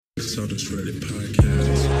Celtics Reddit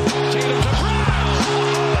podcast. Tatum to Brown.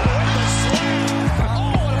 With the slam.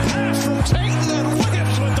 Oh, and a pass from Tatum. Then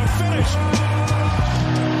Wiggins with the finish.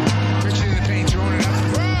 Richard in the paint, throwing it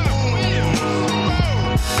up. Brown. Williams.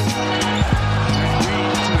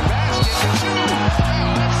 To the basket.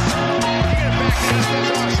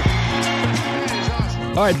 That's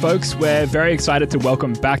awesome. All right, folks, we're very excited to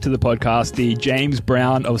welcome back to the podcast the James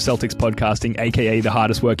Brown of Celtics podcasting, aka the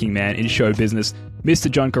hardest working man in show business, Mr.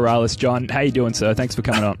 John Karalis. John, how you doing, sir? Thanks for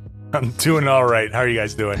coming on. I'm doing all right. How are you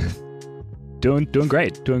guys doing? Doing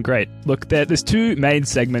great. Look, there's two main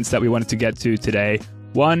segments that we wanted to get to today.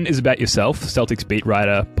 One is about yourself, Celtics beat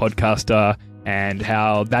writer, podcaster, and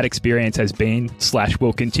how that experience has been /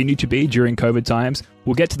 will continue to be during COVID times.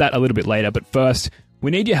 We'll get to that a little bit later, but first,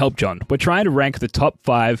 we need your help, John. We're trying to rank the top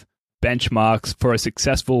 5 benchmarks for a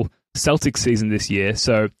successful Celtics season this year.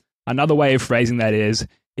 So another way of phrasing that is,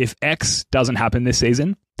 if X doesn't happen this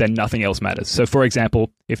season, then nothing else matters. So for example,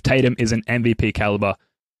 if Tatum is an MVP caliber,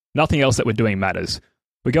 nothing else that we're doing matters.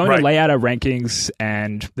 We're going to lay out our rankings,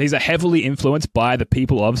 and these are heavily influenced by the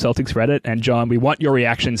people of Celtics Reddit. And John, we want your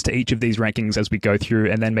reactions to each of these rankings as we go through,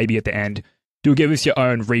 and then maybe at the end, do give us your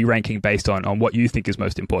own re-ranking based on what you think is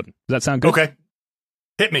most important. Does that sound good? Okay.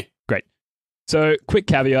 Hit me. Great. So, quick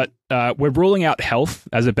caveat, we're ruling out health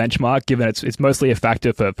as a benchmark, given it's mostly a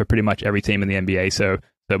factor for pretty much every team in the NBA. So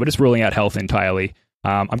we're just ruling out health entirely.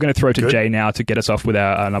 I'm going to throw to Jay now to get us off with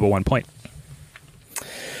our number 1 point.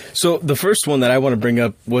 So the first one that I want to bring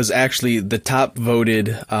up was actually the top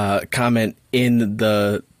voted comment in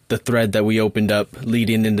the thread that we opened up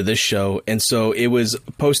leading into this show. And so it was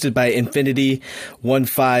posted by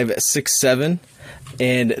Infinity1567.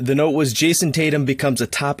 And the note was Jason Tatum becomes a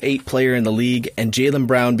top 8 player in the league and Jaylen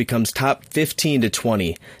Brown becomes top 15 to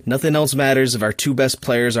 20. Nothing else matters if our 2 best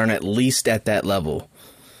players aren't at least at that level.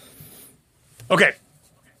 Okay.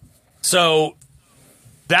 So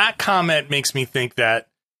that comment makes me think that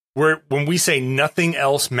when we say nothing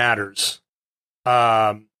else matters,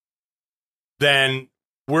 then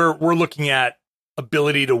we're looking at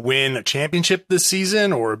ability to win a championship this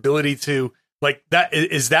season or ability to like that.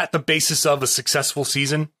 Is that the basis of a successful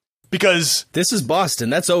season? Because this is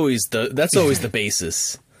Boston. That's always the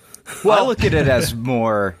basis. Well, I look at it as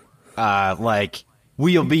more like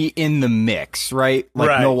we'll be in the mix, right?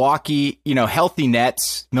 Like Milwaukee, healthy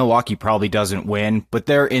Nets, Milwaukee probably doesn't win, but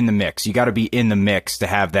they're in the mix. You got to be in the mix to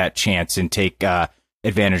have that chance and take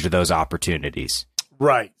advantage of those opportunities.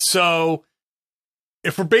 Right. So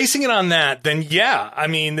if we're basing it on that, then yeah, I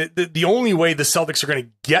mean, the only way the Celtics are going to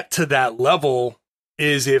get to that level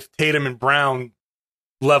is if Tatum and Brown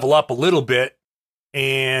level up a little bit.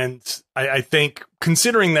 And I think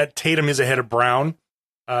considering that Tatum is ahead of Brown,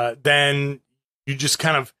 then you just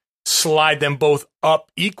kind of slide them both up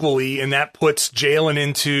equally, and that puts Jaylen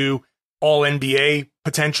into all NBA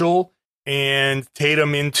potential and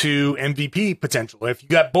Tatum into MVP potential. If you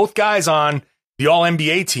got both guys on the all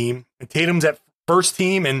NBA team and Tatum's at first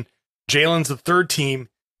team and Jaylen's the third team,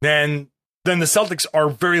 then the Celtics are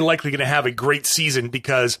very likely going to have a great season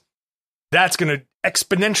because that's going to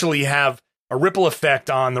exponentially have a ripple effect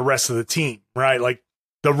on the rest of the team, right? Like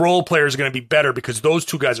the role players are going to be better because those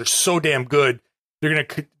 2 guys are so damn good. They're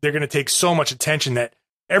going to take so much attention that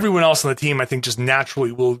everyone else on the team, I think, just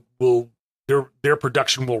naturally will their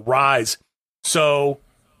production will rise. So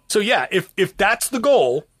yeah, if that's the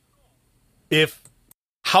goal, if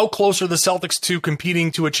how close are the Celtics to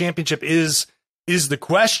competing to a championship is the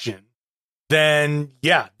question, then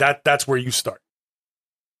yeah, that's where you start.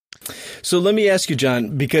 So let me ask you,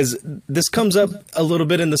 John, because this comes up a little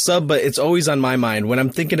bit in the sub, but it's always on my mind when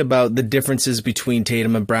I'm thinking about the differences between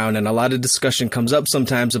Tatum and Brown, and a lot of discussion comes up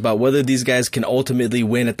sometimes about whether these guys can ultimately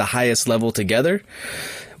win at the highest level together.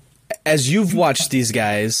 As you've watched these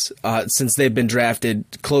guys since they've been drafted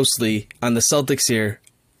closely on the Celtics here,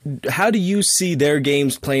 how do you see their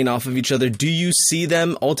games playing off of each other? Do you see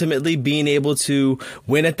them ultimately being able to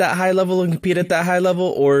win at that high level and compete at that high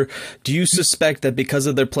level? Or do you suspect that because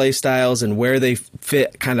of their play styles and where they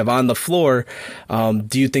fit kind of on the floor,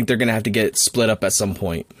 do you think they're going to have to get split up at some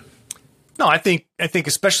point? No, I think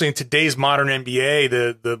especially in today's modern NBA,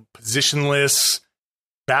 the positionless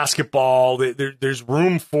basketball, there's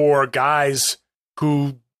room for guys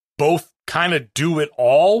who both kind of do it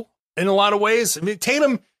all in a lot of ways. I mean,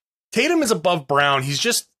 Tatum is above Brown. He's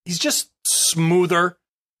just smoother.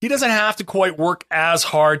 He doesn't have to quite work as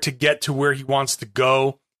hard to get to where he wants to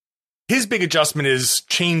go. His big adjustment is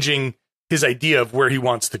changing his idea of where he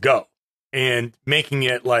wants to go and making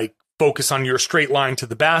it like focus on your straight line to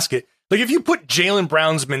the basket. Like if you put Jaylen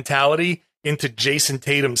Brown's mentality into Jason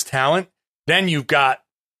Tatum's talent, then you've got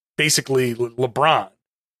basically LeBron.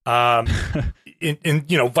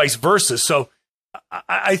 in vice versa. So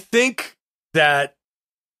I think that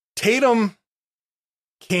Tatum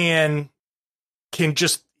can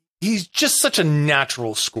just, he's just such a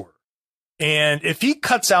natural scorer. And if he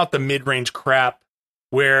cuts out the mid-range crap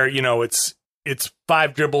where, it's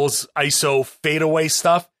 5 dribbles, ISO, fadeaway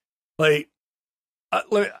stuff, like,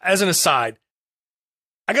 as an aside,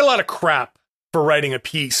 I got a lot of crap for writing a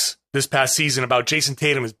piece this past season about Jason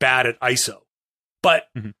Tatum is bad at ISO. But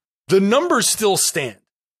the numbers still stand.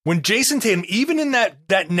 When Jason Tatum, even in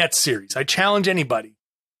that Nets series, I challenge anybody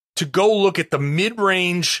to go look at the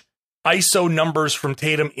mid-range ISO numbers from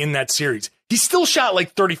Tatum in that series. He still shot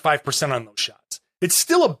like 35% on those shots. It's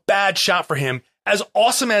still a bad shot for him, as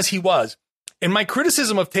awesome as he was. And my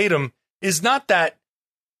criticism of Tatum is not that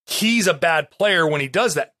he's a bad player when he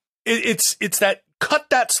does that. It's that cut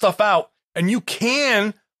that stuff out and you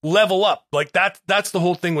can level up. Like that's the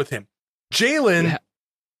whole thing with him. Jalen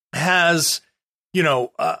has,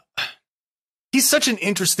 he's such an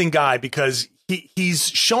interesting guy because he's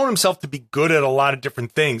shown himself to be good at a lot of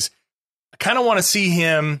different things. I kind of want to see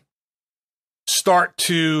him start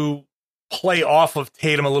to play off of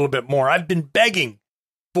Tatum a little bit more. I've been begging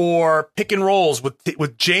for pick and rolls with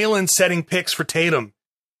Jalen setting picks for Tatum.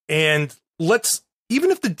 And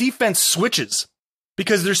even if the defense switches,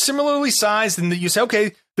 because they're similarly sized and you say,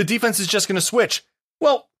 okay, the defense is just going to switch.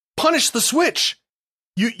 Well, punish the switch.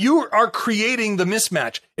 You are creating the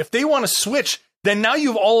mismatch. If they want to switch, then now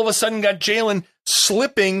you've all of a sudden got Jalen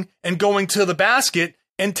slipping and going to the basket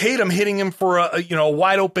and Tatum hitting him for a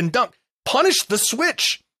wide open dunk. Punish the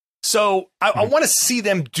switch. So I want to see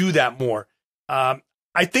them do that more.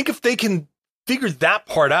 I think if they can figure that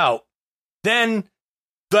part out, then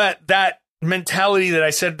that mentality that I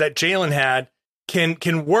said that Jalen had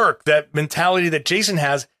can work. That mentality that Jason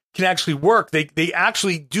has can actually work. They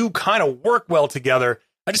actually do kind of work well together.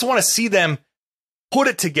 I just want to see them put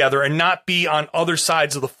it together and not be on other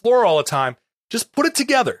sides of the floor all the time. Just put it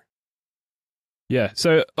together. Yeah.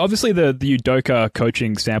 So obviously the Udoka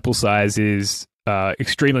coaching sample size is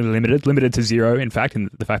extremely limited to 0. In fact, and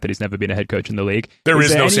the fact that he's never been a head coach in the league. There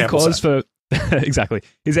is no sample cause size. Exactly.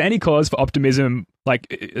 Is there any cause for optimism,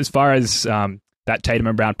 like as far as that Tatum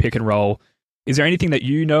and Brown pick and roll? Is there anything that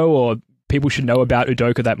or people should know about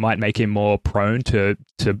Udoka that might make him more prone to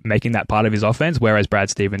making that part of his offense, whereas Brad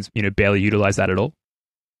Stevens, barely utilized that at all?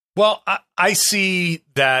 Well, I see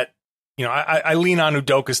that, I lean on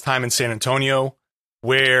Udoka's time in San Antonio,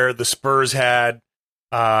 where the Spurs had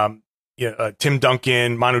Tim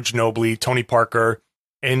Duncan, Manu Ginobili, Tony Parker,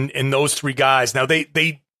 and those 3 guys. Now,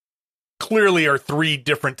 they clearly are 3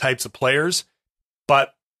 different types of players,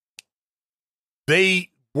 but they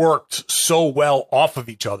worked so well off of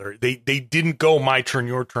each other. They didn't go my turn,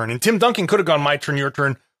 your turn. And Tim Duncan could have gone my turn, your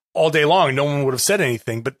turn all day long, and no one would have said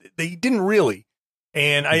anything, but they didn't really.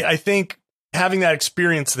 And I think having that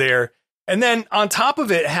experience there, and then on top of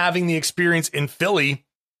it, having the experience in Philly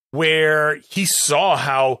where he saw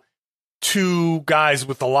how 2 guys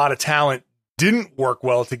with a lot of talent didn't work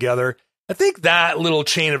well together. I think that little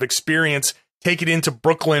chain of experience, take it into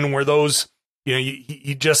Brooklyn where those,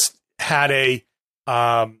 he just had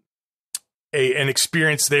an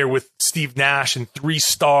experience there with Steve Nash and 3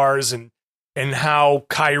 stars and how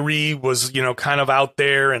Kyrie was, kind of out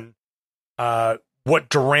there and what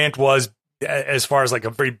Durant was as far as like a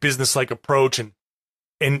very business-like approach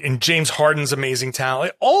and James Harden's amazing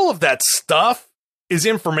talent. All of that stuff is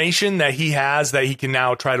information that he has that he can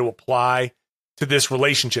now try to apply to this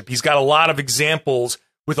relationship. He's got a lot of examples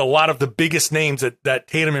with a lot of the biggest names that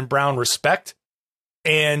Tatum and Brown respect.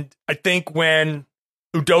 And I think when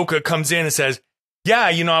Udoka comes in and says, yeah,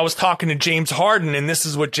 I was talking to James Harden and this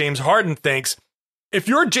is what James Harden thinks. If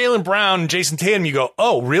you're Jaylen Brown and Jason Tatum, you go,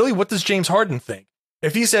 oh, really? What does James Harden think?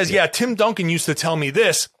 If he says, yeah, Tim Duncan used to tell me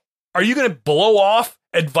this, are you going to blow off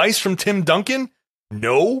advice from Tim Duncan?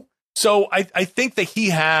 No. So I think that he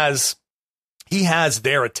has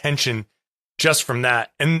their attention just from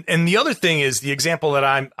that. And the other thing is the example that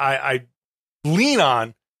I lean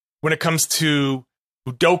on when it comes to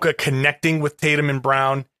Udoka connecting with Tatum and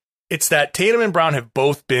Brown. It's that Tatum and Brown have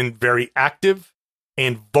both been very active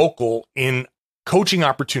and vocal in coaching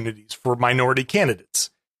opportunities for minority candidates.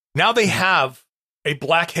 Now they have a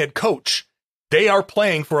black head coach. They are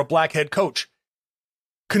playing for a black head coach.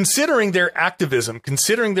 Considering their activism,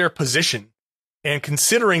 considering their position, and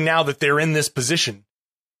considering now that they're in this position,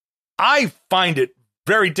 I find it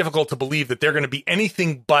very difficult to believe that they're going to be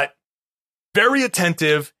anything but very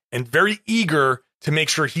attentive and very eager to make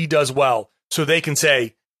sure he does well so they can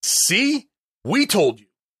say, see, we told you.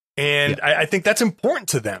 And I think that's important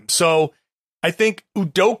to them. So I think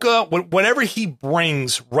Udoka, whatever he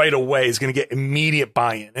brings right away is going to get immediate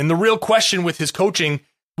buy-in. And the real question with his coaching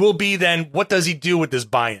will be then, what does he do with this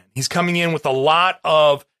buy-in? He's coming in with a lot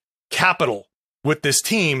of capital with this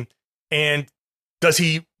team, and does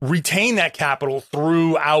he retain that capital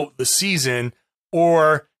throughout the season,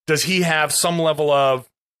 or does he have some level of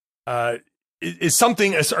is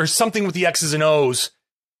something with the X's and O's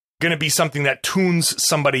going to be something that tunes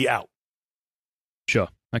somebody out? Sure.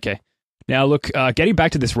 Okay. Now, look, getting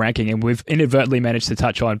back to this ranking, and we've inadvertently managed to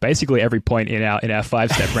touch on basically every point in our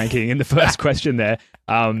 5-step ranking in the first question there.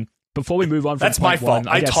 Before we move on from that's my fault.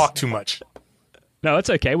 I talk too much. No,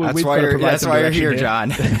 it's okay. That's why you're here, John.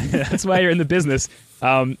 That's why you're in the business.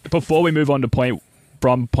 Before we move on to point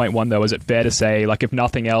one, though, is it fair to say, like, if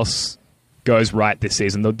nothing else goes right this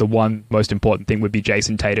season, the one most important thing would be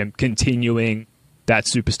Jason Tatum continuing that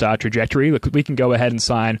superstar trajectory? Look, we can go ahead and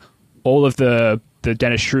sign all of the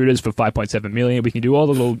Dennis Schroeders for $5.7 million. We can do all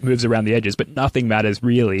the little moves around the edges, but nothing matters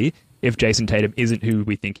really if Jason Tatum isn't who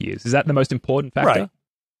we think he is. Is that the most important factor? Right.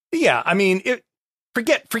 Yeah, I mean,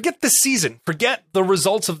 forget this season. Forget the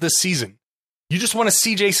results of this season. You just want to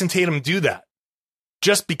see Jason Tatum do that,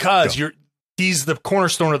 just because he's the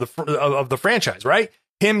cornerstone of the franchise, right?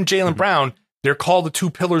 Him, Jaylen Brown, they're called the two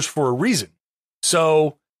pillars for a reason.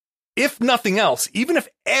 So, if nothing else, even if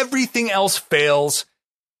everything else fails,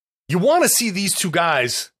 you want to see these two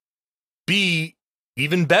guys be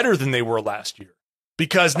even better than they were last year,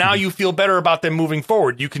 because now you feel better about them moving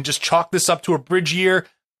forward. You can just chalk this up to a bridge year.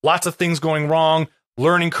 Lots of things going wrong.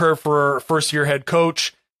 Learning curve for first-year head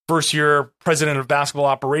coach, first-year president of basketball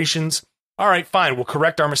operations. All right, fine. We'll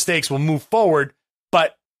correct our mistakes. We'll move forward.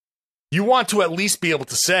 But you want to at least be able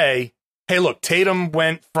to say, hey, look, Tatum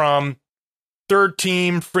went from third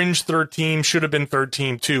team, fringe third team, should have been third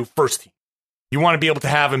team, to first team. You want to be able to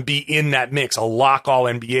have him be in that mix, a lock all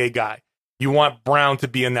NBA guy. You want Brown to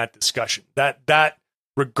be in that discussion. That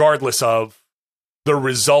regardless of the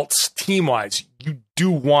results team-wise, you do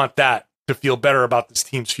want that to feel better about this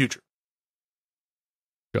team's future.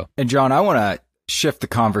 Sure. And John, I want to shift the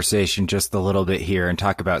conversation just a little bit here and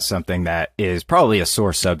talk about something that is probably a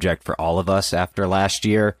sore subject for all of us after last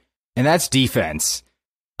year, and that's defense.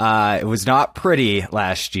 It was not pretty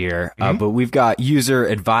last year, but we've got user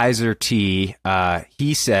Advisor T.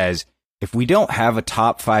 He says, if we don't have a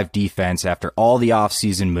top 5 defense after all the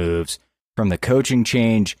offseason moves, from the coaching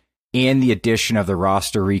change and the addition of the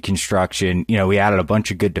roster reconstruction, we added a bunch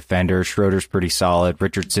of good defenders. Schroeder's pretty solid.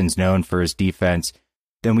 Richardson's known for his defense.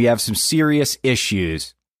 Then we have some serious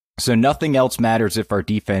issues. So nothing else matters if our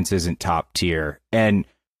defense isn't top tier. And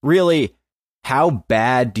really, how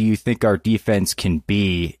bad do you think our defense can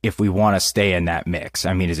be if we want to stay in that mix?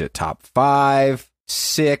 I mean, is it top 5,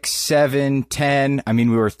 6, 7, 10? I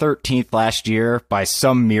mean, we were 13th last year by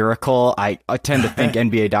some miracle. I tend to think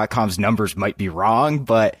NBA.com's numbers might be wrong,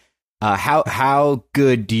 but how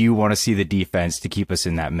good do you want to see the defense to keep us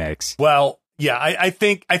in that mix? Well, yeah, I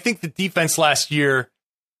think the defense last year.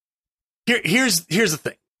 Here's the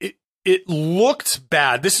thing. It looked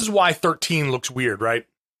bad. This is why 13 looks weird, right?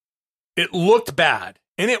 It looked bad,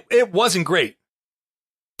 and it wasn't great.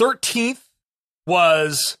 13th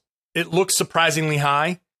it looked surprisingly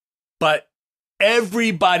high, but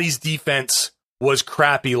everybody's defense was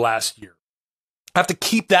crappy last year. I have to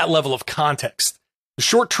keep that level of context. The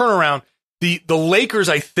short turnaround, the Lakers,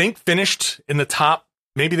 I think, finished in the top.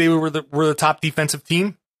 Maybe they were the top defensive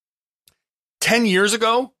team. 10 years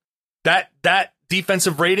ago, that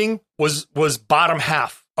defensive rating was bottom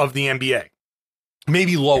half of the NBA,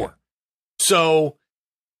 maybe lower. So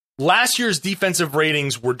last year's defensive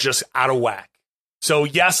ratings were just out of whack. So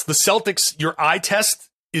yes, the Celtics, your eye test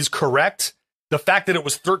is correct. The fact that it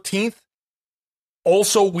was 13th,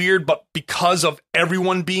 also weird, but because of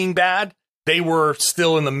everyone being bad, they were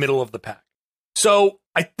still in the middle of the pack. So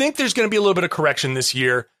I think there's going to be a little bit of correction this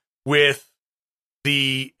year with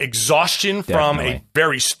the exhaustion from a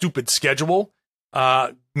very stupid schedule,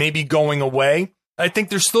 maybe going away. I think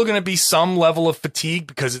there's still going to be some level of fatigue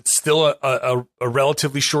because it's still a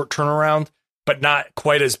relatively short turnaround, but not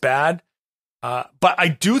quite as bad. But I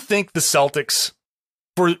do think the Celtics,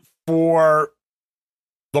 for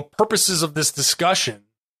the purposes of this discussion,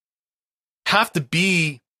 have to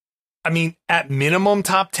be, I mean, at minimum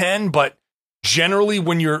top 10, but generally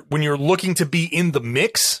when you're looking to be in the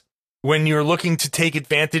mix, when you're looking to take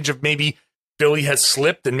advantage of maybe Philly has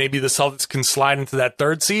slipped and maybe the Celtics can slide into that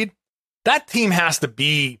third seed, that team has to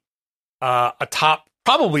be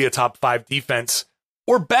probably a top 5 defense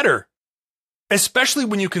or better, especially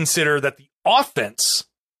when you consider that the offense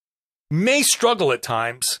may struggle at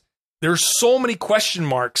times. There's so many question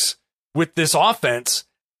marks with this offense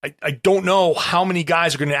I don't know how many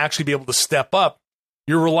guys are going to actually be able to step up.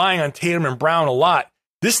 You're relying on Tatum and Brown a lot.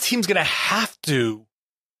 This team's going to have to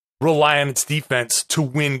rely on its defense to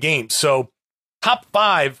win games. So top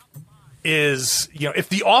 5 is, if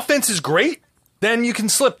the offense is great, then you can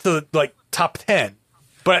slip to like top 10.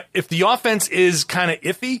 But if the offense is kind of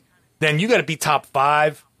iffy, then you got to be top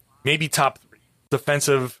 5, maybe top 3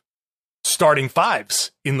 defensive starting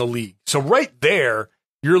 5s in the league. So right there,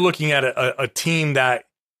 you're looking at a team that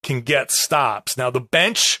can get stops. Now, the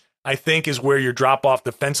bench, I think, is where your drop-off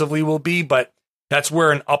defensively will be, but that's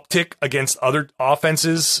where an uptick against other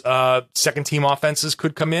offenses, second-team offenses,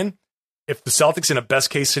 could come in. If the Celtics in a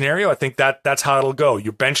best-case scenario, I think that's how it'll go.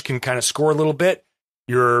 Your bench can kind of score a little bit.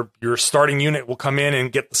 Your starting unit will come in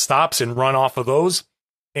and get the stops and run off of those.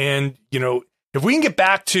 And, if we can get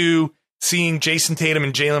back to seeing Jason Tatum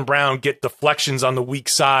and Jaylen Brown get deflections on the weak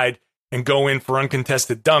side and go in for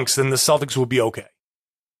uncontested dunks, then the Celtics will be okay.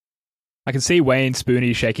 I can see Wayne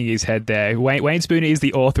Spooney shaking his head there. Wayne Spooney is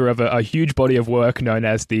the author of a huge body of work known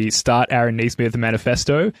as the Start Aaron Nesmith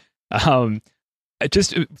Manifesto.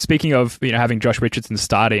 Just speaking of having Josh Richardson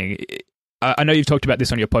starting, I know you've talked about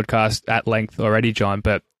this on your podcast at length already, John,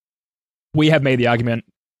 but we have made the argument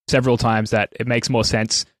several times that it makes more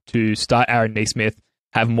sense to start Aaron Nesmith,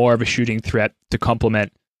 have more of a shooting threat to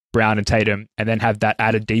complement Brown and Tatum, and then have that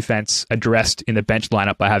added defense addressed in the bench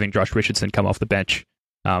lineup by having Josh Richardson come off the bench.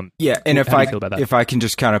 And if I can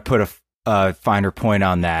just kind of put a finer point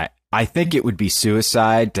on that, I think it would be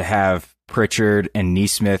suicide to have Pritchard and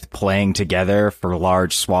Nesmith playing together for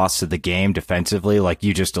large swaths of the game defensively, like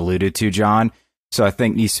you just alluded to, John. So I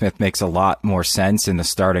think Nesmith makes a lot more sense in the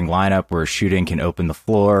starting lineup where shooting can open the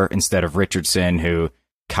floor instead of Richardson, who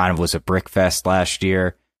kind of was a brick fest last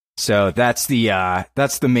year. So that's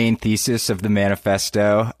the main thesis of the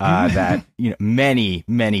manifesto that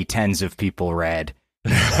many tens of people read.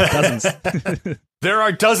 Dozens. There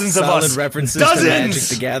are dozens of Solid us. references Dozens. to Magic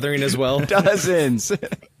the Gathering as well. Dozens.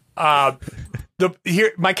 My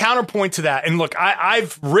counterpoint to that, and look,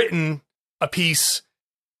 I've written a piece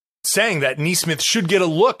saying that Nesmith should get a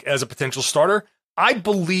look as a potential starter. I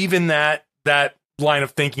believe in that line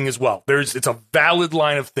of thinking as well. It's a valid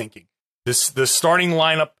line of thinking. The starting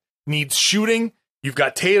lineup needs shooting. You've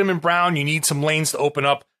got Tatum and Brown. You need some lanes to open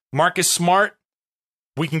up. Marcus Smart,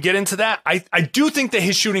 we can get into that. I do think that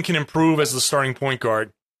his shooting can improve as the starting point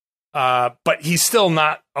guard, but he's still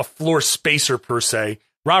not a floor spacer per se.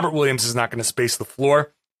 Robert Williams is not going to space the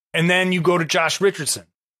floor. And then you go to Josh Richardson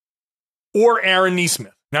or Aaron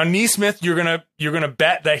Nesmith. Now, Nesmith, you're gonna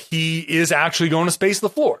bet that he is actually going to space the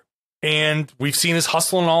floor. And we've seen his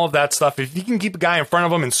hustle and all of that stuff. If you can keep a guy in front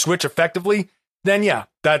of him and switch effectively, then yeah,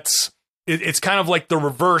 it's kind of like the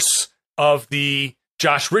reverse of the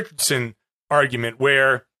Josh Richardson argument,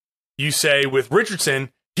 where you say with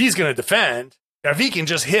Richardson, he's going to defend. If he can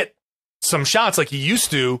just hit some shots like he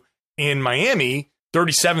used to in Miami,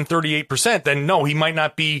 37, 38%, then no, he might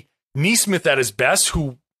not be Nesmith at his best,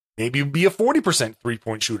 who maybe would be a 40%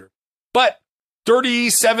 three-point shooter. But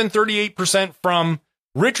 37, 38% from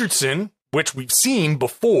Richardson, which we've seen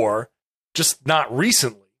before, just not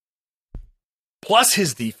recently, plus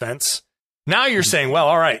his defense, now you're saying, well,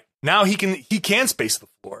 all right, now he can space the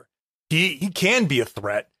floor. He can be a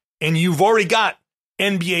threat, and you've already got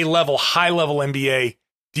NBA level, high level NBA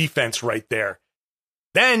defense right there.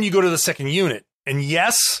 Then you go to the second unit, and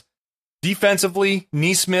yes, defensively,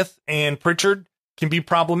 Nesmith and Pritchard can be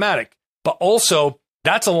problematic, but also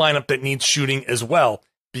that's a lineup that needs shooting as well,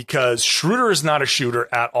 because Schroeder is not a shooter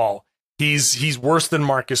at all. He's worse than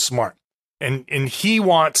Marcus Smart, and you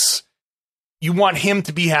want him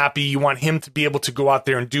to be happy. You want him to be able to go out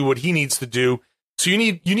there and do what he needs to do. So you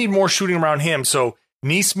need more shooting around him. So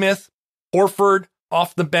Nesmith, Horford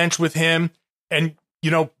off the bench with him, and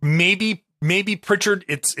maybe Pritchard.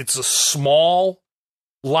 It's a small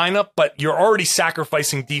lineup, but you're already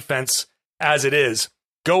sacrificing defense as it is.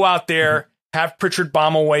 Go out there, have Pritchard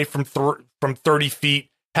bomb away from 30 feet.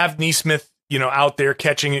 Have Nesmith, out there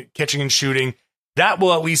catching and shooting. That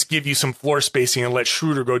will at least give you some floor spacing and let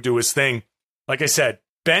Schroeder go do his thing. Like I said,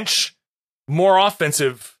 bench, more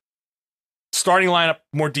offensive, starting lineup,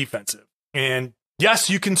 more defensive. And yes,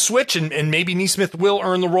 you can switch, and maybe Nesmith will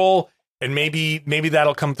earn the role, and maybe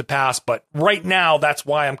that'll come to pass. But right now, that's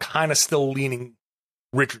why I'm kind of still leaning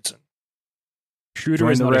Richardson. Schroeder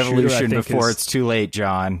Join is the not revolution a shooter, before it's too late,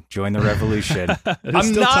 John. Join the revolution.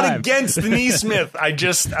 I'm not against Nesmith.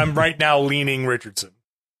 I'm right now leaning Richardson.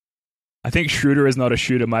 I think Schroeder is not a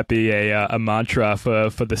shooter might be a mantra for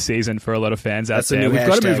the season for a lot of fans out there. We've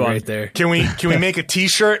got to move on right there. Can we make a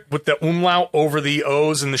T-shirt with the umlaut over the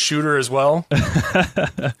O's and the shooter as well?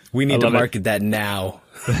 We need to market that now.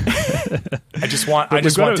 I just want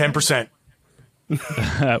 10%.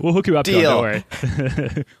 We'll hook you up, John, Deal. don't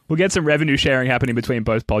worry. We'll get some revenue sharing happening between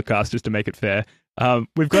both podcasts just to make it fair.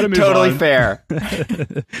 We've got to move Totally on. fair.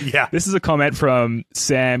 Yeah. This is a comment from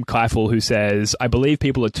Sam Keifel, who says, I believe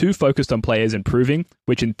people are too focused on players improving,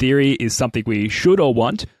 which in theory is something we should or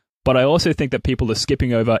want, but I also think that people are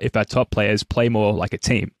skipping over if our top players play more like a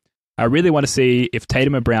team. I really want to see if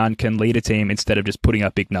Tatum and Brown can lead a team instead of just putting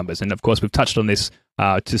up big numbers. And of course, we've touched on this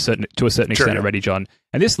to a certain extent already, John.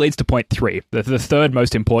 And this leads to point 3, the third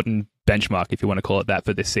most important benchmark, if you want to call it that,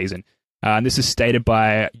 for this season. And this is stated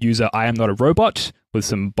by user I am not a robot with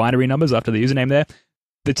some binary numbers after the username there.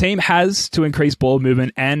 The team has to increase ball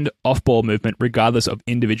movement and off-ball movement regardless of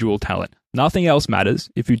individual talent. Nothing else matters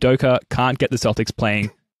if Udoka can't get the Celtics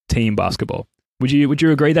playing team basketball. Would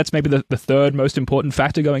you agree that's maybe the third most important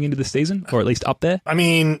factor going into the season, or at least up there? I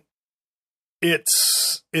mean,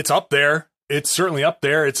 it's up there. It's certainly up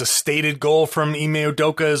there. It's a stated goal from Ime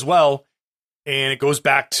Udoka as well. And it goes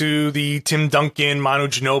back to the Tim Duncan, Manu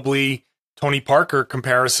Ginobili, Tony Parker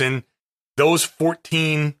comparison. Those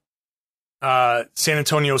 14 San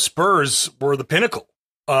Antonio Spurs were the pinnacle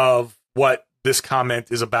of what this comment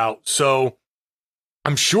is about. So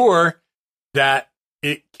I'm sure that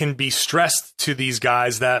it can be stressed to these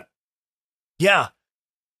guys that, yeah,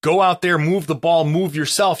 go out there, move the ball, move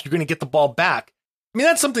yourself. You're going to get the ball back. I mean,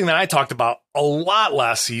 that's something that I talked about a lot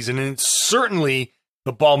last season, and certainly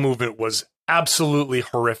the ball movement was absolutely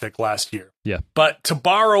horrific last year. Yeah. But to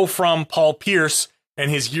borrow from Paul Pierce and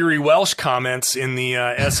his Yuri Welsh comments in the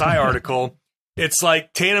SI article, it's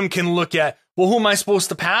like Tatum can look at, well, who am I supposed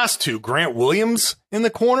to pass to? Grant Williams in the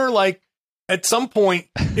corner? Like, at some point,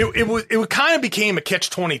 it kind of became a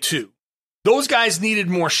catch-22. Those guys needed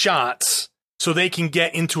more shots so they can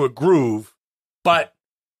get into a groove, but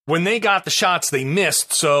when they got the shots, they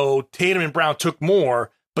missed, so Tatum and Brown took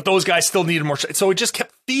more, but those guys still needed more shots. So it just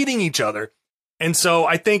kept feeding each other. And so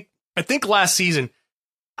I think last season,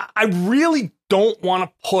 I really don't want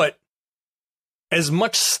to put as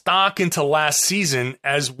much stock into last season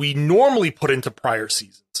as we normally put into prior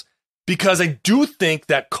seasons, because I do think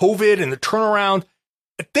that COVID and the turnaround,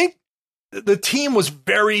 I think the team was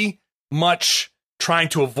very much trying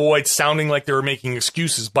to avoid sounding like they were making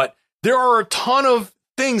excuses, but there are a ton of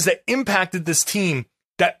things that impacted this team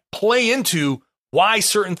that play into why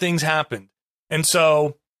certain things happened. And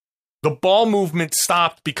so the ball movement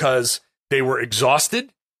stopped because they were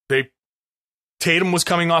exhausted. Tatum was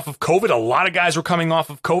coming off of COVID. A lot of guys were coming off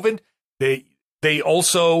of COVID. They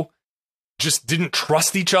also just didn't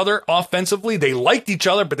trust each other offensively. They liked each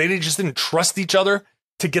other, but they just didn't trust each other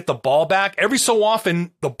to get the ball back. Every so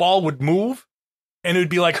often, the ball would move, and it would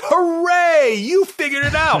be like, hooray, you figured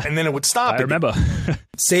it out. And then it would stop. I remember.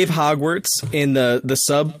 Save Hogwarts in the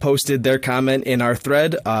sub posted their comment in our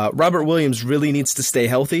thread. Robert Williams really needs to stay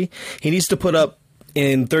healthy. He needs to put up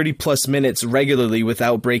in 30-plus minutes regularly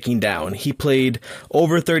without breaking down. He played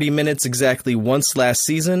over 30 minutes exactly once last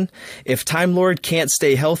season. If Time Lord can't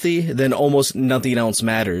stay healthy, then almost nothing else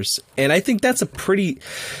matters. And I think that's a pretty...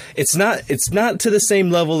 It's not to the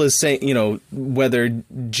same level as saying, whether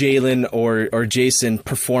Jalen or Jason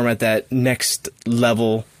perform at that next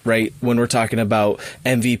level, right, when we're talking about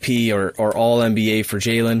MVP or All-NBA for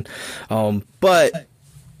Jalen. But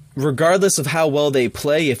regardless of how well they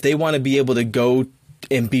play, if they want to be able to go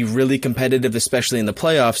and be really competitive, especially in the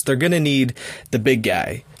playoffs, they're going to need the big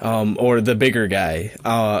guy, or the bigger guy,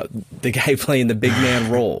 the guy playing the big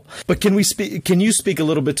man role. But can you speak a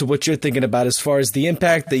little bit to what you're thinking about as far as the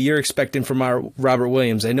impact that you're expecting from our Robert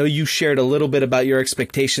Williams? I know you shared a little bit about your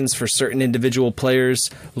expectations for certain individual players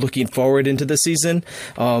looking forward into the season.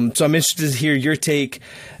 So I'm interested to hear your take,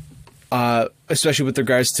 especially with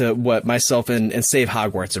regards to what myself and Save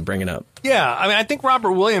Hogwarts are bringing up. Yeah, I mean, I think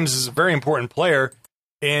Robert Williams is a very important player,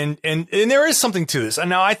 and there is something to this. And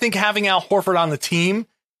now I think having Al Horford on the team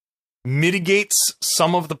mitigates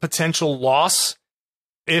some of the potential loss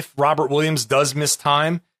if Robert Williams does miss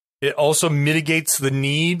time. It also mitigates the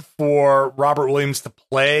need for Robert Williams to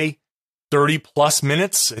play 30-plus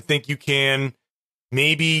minutes. I think you can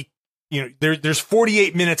maybe, there's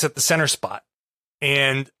 48 minutes at the center spot.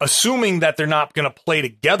 And assuming that they're not going to play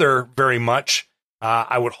together very much,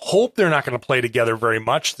 I would hope they're not going to play together very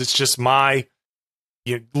much. That's just my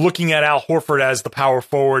looking at Al Horford as the power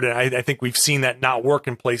forward, and I think we've seen that not work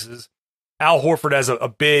in places. Al Horford as a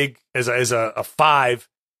big, as a five,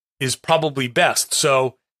 is probably best.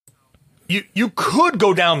 So you could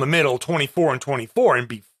go down the middle, 24 and 24, and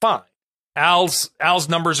be fine. Al's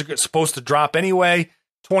numbers are supposed to drop anyway.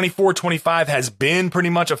 24, 25 has been pretty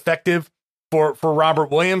much effective for Robert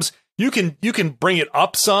Williams. You can bring it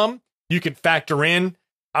up some. You can factor in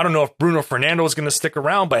I don't know if Bruno Fernando is going to stick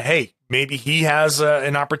around, but hey, maybe he has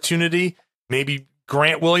an opportunity. Maybe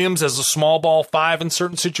Grant Williams as a small ball 5 in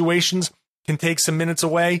certain situations can take some minutes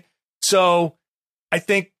away. So I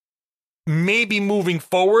think maybe moving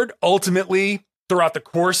forward, ultimately throughout the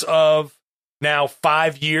course of now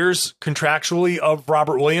 5 years contractually of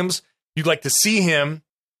Robert Williams, you'd like to see him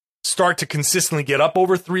start to consistently get up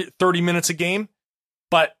over 30 minutes a game.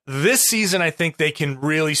 But this season, I think they can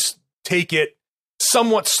really take it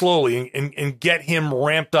somewhat slowly and get him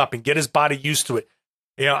ramped up and get his body used to it.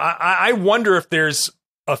 You know, I wonder if there's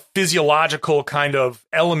a physiological kind of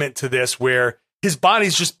element to this where his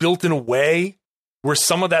body's just built in a way where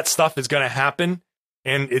some of that stuff is going to happen.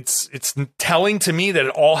 And it's telling to me that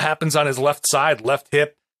it all happens on his left side, left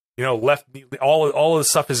hip, you know, left, all of the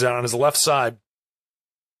stuff is on his left side.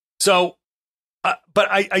 So,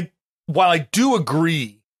 but while I do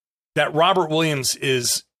agree that Robert Williams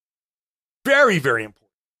is very, very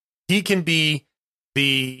important, he can be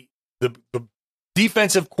the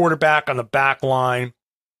defensive quarterback on the back line.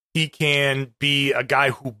 He can be a guy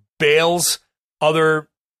who bails other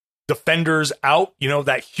defenders out, you know,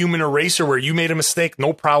 that human eraser where you made a mistake,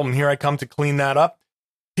 no problem, here I come to clean that up.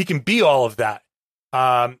 He can be all of that.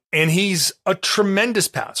 And he's a tremendous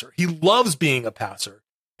passer. He loves being a passer.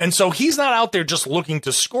 And so he's not out there just looking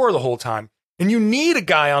to score the whole time. And you need a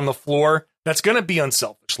guy on the floor that's going to be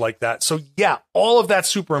unselfish like that. So yeah, all of that's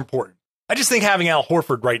super important. I just think having Al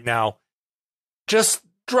Horford right now just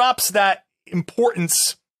drops that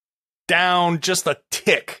importance down just a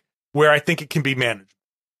tick where I think it can be managed.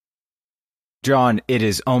 John, it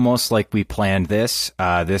is almost like we planned this.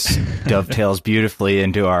 This dovetails beautifully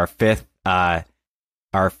into our fifth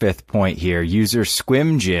point here. User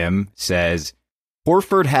Squim Jim says,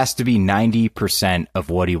 Horford has to be 90%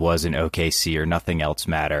 of what he was in OKC or nothing else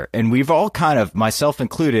matter. And we've all kind of, myself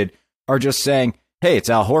included, are just saying, hey,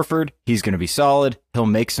 it's Al Horford. He's going to be solid. He'll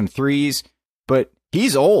make some threes, but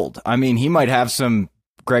he's old. I mean, he might have some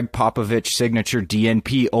Greg Popovich signature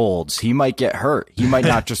DNP olds. He might get hurt. He might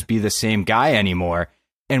not just be the same guy anymore.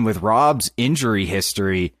 And with Rob's injury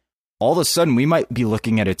history, all of a sudden we might be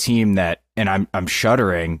looking at a team that, and I'm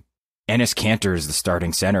shuddering, Enes Kanter is the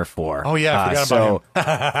starting center for. Oh, yeah, I forgot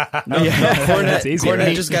about him.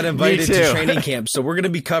 Cornette just got invited to training camp, so we're going to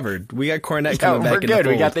be covered. We got Cornette coming back in the fold.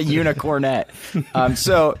 We got the unicornet.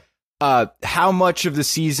 So how much of the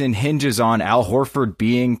season hinges on Al Horford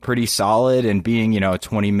being pretty solid and being, you know, a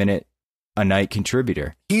 20-minute a night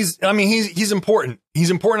contributor? He's important.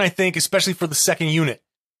 He's important, I think, especially for the second unit,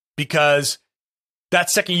 because that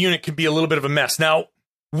second unit can be a little bit of a mess. Now,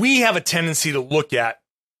 we have a tendency to look at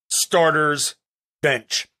starters,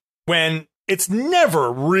 bench, when it's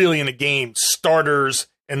never really in a game starters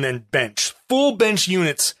and then bench. Full bench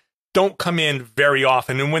units don't come in very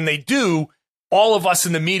often. And when they do, all of us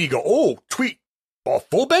in the media go, oh, tweet, well,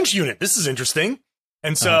 full bench unit. This is interesting.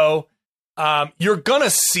 And so you're going to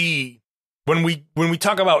see when we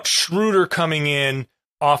talk about Schroeder coming in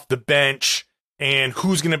off the bench and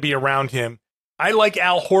who's going to be around him, I like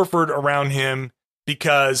Al Horford around him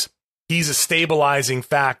because he's a stabilizing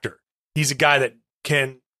factor. He's a guy that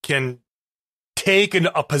can take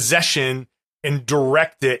a possession and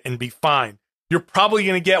direct it and be fine. You're probably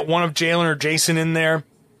going to get one of Jalen or Jason in there,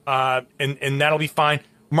 and that'll be fine.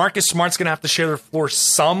 Marcus Smart's going to have to share the floor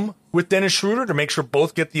some with Dennis Schroeder to make sure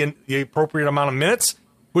both get the appropriate amount of minutes,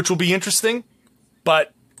 which will be interesting.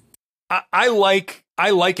 But I like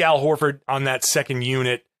Al Horford on that second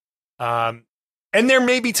unit. And there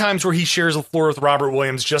may be times where he shares the floor with Robert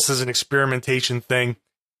Williams just as an experimentation thing.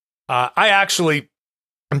 I'm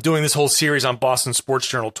doing this whole series on Boston Sports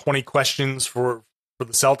Journal, 20 questions for the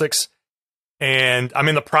Celtics. And I'm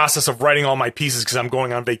in the process of writing all my pieces because I'm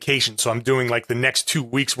going on vacation. So I'm doing like the next 2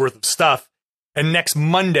 weeks worth of stuff. And next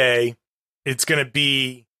Monday, it's going to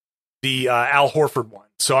be the Al Horford one.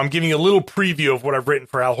 So I'm giving you a little preview of what I've written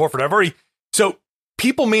for Al Horford. So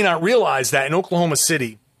people may not realize that in Oklahoma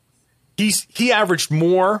City, he averaged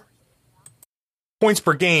more points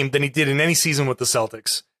per game than he did in any season with the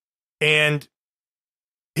Celtics. And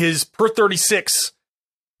his per 36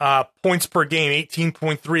 points per game,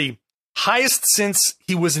 18.3, highest since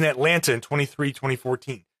he was in Atlanta in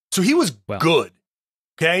 2014. So he was good.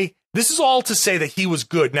 Okay. This is all to say that he was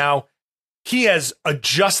good. Now he has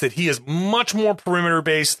adjusted. He is much more perimeter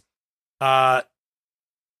based.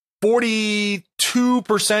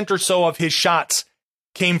 42% or so of his shots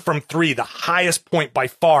came from three, the highest point by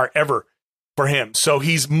far ever for him. So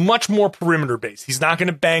he's much more perimeter based. He's not going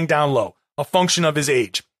to bang down low, a function of his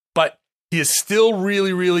age, but he is still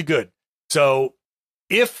really, really good. So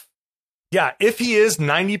if he is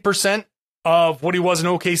 90% of what he was in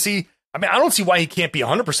OKC, I mean, I don't see why he can't be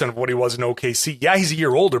 100% of what he was in OKC. Yeah, he's a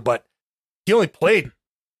year older, but he only played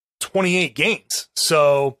 28 games,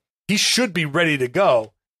 so he should be ready to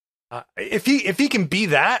go. If he can be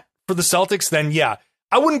that for the Celtics, then yeah.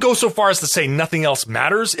 I wouldn't go so far as to say nothing else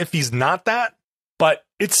matters if he's not that, but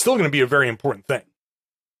it's still going to be a very important thing.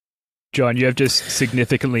 John, you have just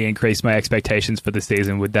significantly increased my expectations for the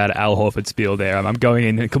season with that Al Horford spiel there. I'm going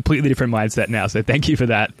in a completely different mindset now, so thank you for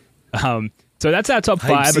that. So that's our top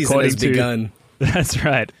five according to... Begun. That's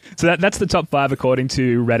right. So that's the top five according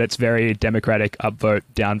to Reddit's very democratic upvote,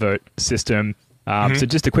 downvote system. So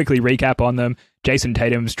just to quickly recap on them, Jason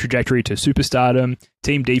Tatum's trajectory to superstardom,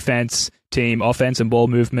 team defense, team offense and ball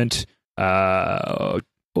movement. What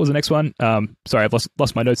was the next one? Sorry, I've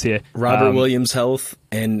lost my notes here. Robert Williams' health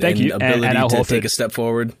and ability and to Horford, take a step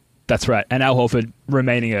forward. That's right. And Al Horford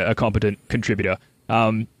remaining a competent contributor.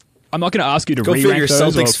 I'm not going to ask you to re-rank figure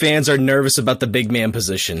those. Celtics fans are nervous about the big man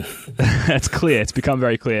position. That's clear. It's become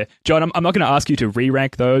very clear. John, I'm not going to ask you to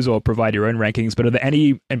re-rank those or provide your own rankings, but are there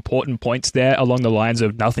any important points there along the lines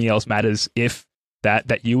of nothing else matters if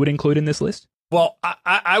that you would include in this list? Well,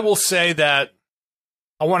 I will say that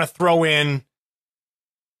I want to throw in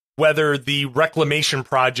whether the reclamation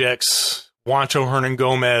projects, Juancho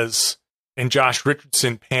Hernan-Gomez and Josh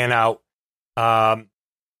Richardson pan out.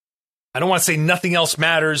 I don't want to say nothing else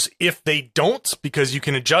matters if they don't, because you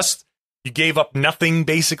can adjust. You gave up nothing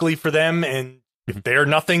basically for them, and if they're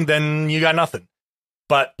nothing, then you got nothing.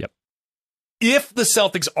 But if the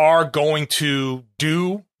Celtics are going to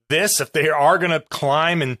do this, if they are going to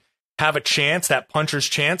climb and have a chance, that puncher's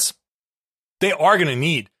chance, they are going to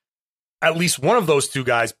need at least one of those two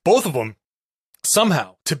guys, both of them,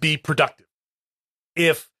 somehow to be productive.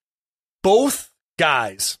 If both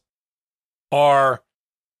guys are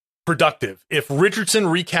productive, if Richardson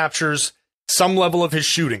recaptures some level of his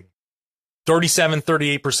shooting, 37,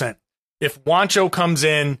 38%, if Juancho comes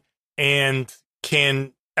in and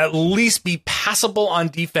can at least be passable on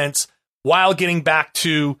defense while getting back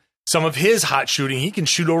to some of his hot shooting, he can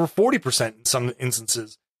shoot over 40% in some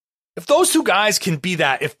instances. If those two guys can be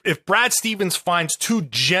that, if Brad Stevens finds two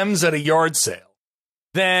gems at a yard sale,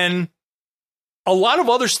 then a lot of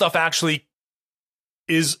other stuff actually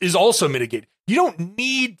is also mitigated. You don't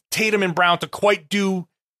need Tatum and Brown to quite do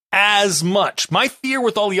as much. My fear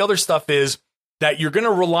with all the other stuff is that you're going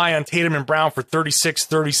to rely on Tatum and Brown for 36,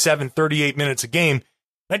 37, 38 minutes a game.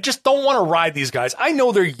 I just don't want to ride these guys. I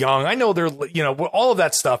know they're young. I know they're, all of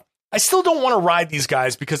that stuff. I still don't want to ride these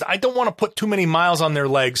guys because I don't want to put too many miles on their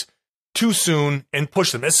legs too soon and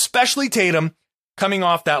push them, especially Tatum coming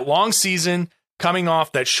off that long season, coming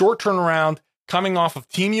off that short turnaround, coming off of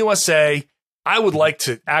Team USA. I would like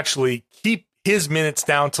to actually keep his minutes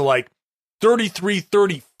down to like 33,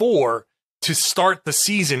 34 to start the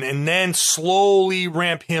season and then slowly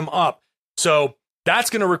ramp him up. So that's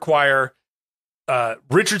going to require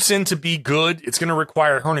Richardson to be good. It's going to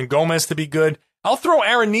require Hernan-Gomez to be good. I'll throw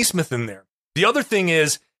Aaron Nesmith in there. The other thing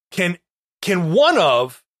is, can one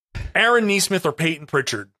of Aaron Nesmith or Peyton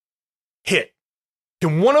Pritchard hit?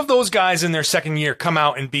 Can one of those guys in their second year come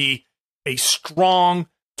out and be a strong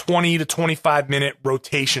 20 to 25 minute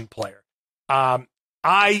rotation player? I'm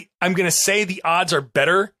going to say the odds are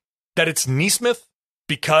better that it's Nesmith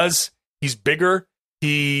because he's bigger.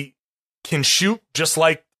 He can shoot just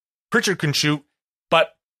like Pritchard can shoot,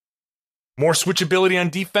 but more switchability on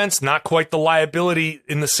defense, not quite the liability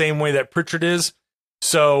in the same way that Pritchard is.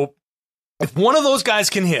 So if one of those guys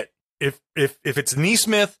can hit, if it's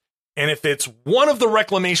Nesmith and if it's one of the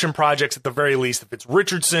reclamation projects at the very least, if it's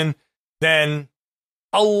Richardson, then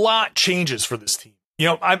a lot changes for this team.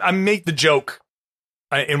 I make the joke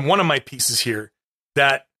in one of my pieces here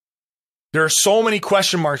that there are so many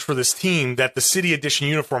question marks for this team that the City Edition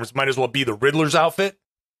uniforms might as well be the Riddler's outfit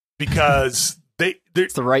because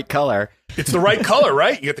it's the right color. It's the right color,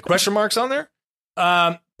 right? You get the question marks on there.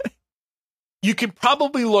 You can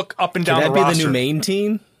probably look up and down the roster. Could that be the new main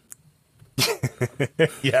team?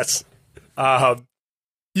 Yes.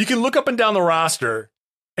 You can look up and down the roster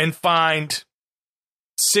and find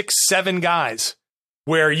 6, 7 guys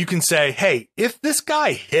where you can say, hey, if this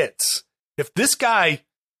guy hits, if this guy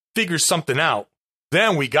figures something out,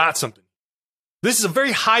 then we got something. This is a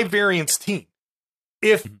very high variance team.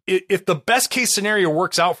 If the best case scenario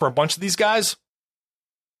works out for a bunch of these guys,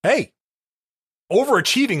 hey,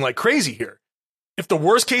 overachieving like crazy here. If the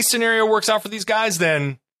worst case scenario works out for these guys,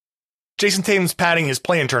 then Jason Tatum's padding his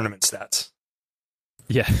play-in tournament stats.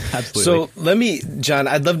 Yeah, absolutely. So John,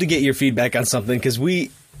 I'd love to get your feedback on something because we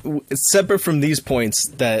separate from these points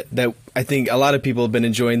that I think a lot of people have been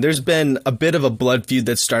enjoying, there's been a bit of a blood feud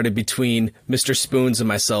that started between Mr. Spoons and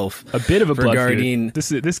myself. A bit of a blood feud.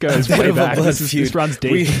 This goes way back. This runs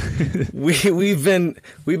deep. We've been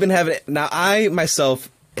having it. Now, I myself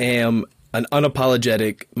am an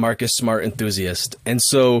unapologetic Marcus Smart enthusiast. And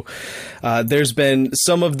so there's been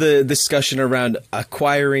some of the discussion around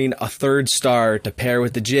acquiring a third star to pair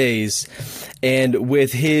with the Jays. And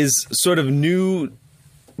with his sort of new,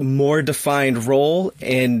 more defined role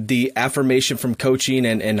and the affirmation from coaching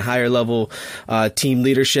and higher level team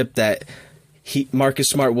leadership that Marcus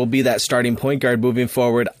Smart will be that starting point guard moving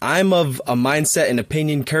forward, I'm of a mindset and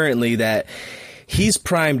opinion currently that he's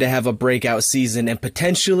primed to have a breakout season and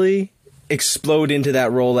potentially explode into that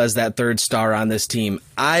role as that third star on this team.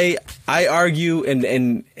 I argue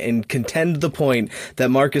and contend the point that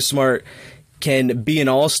Marcus Smart can be an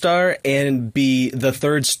all-star and be the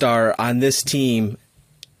third star on this team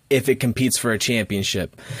if it competes for a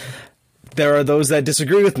championship. There are those that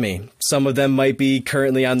disagree with me. Some of them might be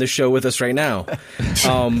currently on the show with us right now.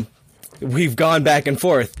 We've gone back and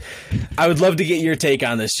forth. I would love to get your take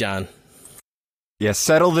on this, John. Yeah,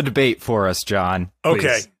 settle the debate for us, John.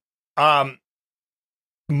 Okay. Please.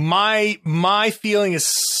 My feeling is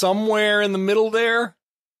somewhere in the middle there.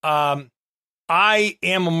 I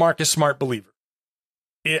am a Marcus Smart believer.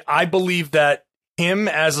 I believe that him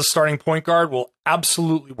as a starting point guard will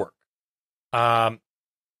absolutely work. I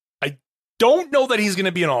don't know that he's going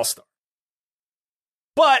to be an all-star.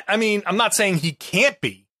 But, I mean, I'm not saying he can't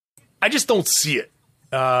be. I just don't see it.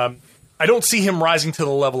 I don't see him rising to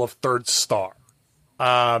the level of third star.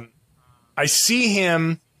 I see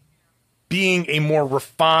him being a more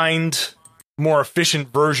refined, more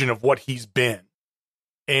efficient version of what he's been.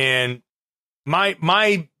 And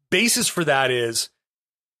my basis for that is,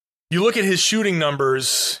 you look at his shooting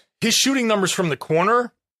numbers from the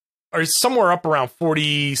corner are somewhere up around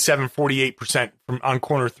 47, 48% on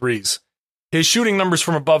corner threes. His shooting numbers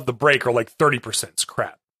from above the break are like 30%. It's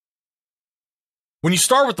crap. When you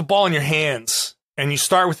start with the ball in your hands and you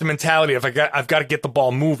start with the mentality of I've got to get the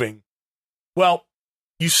ball moving, well,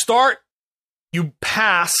 you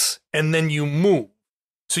pass and then you move.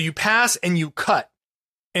 So you pass and you cut.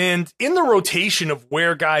 And in the rotation of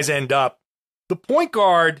where guys end up, the point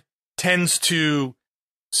guard tends to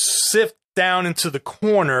sift down into the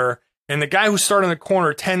corner, and the guy who's starting the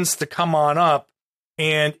corner tends to come on up.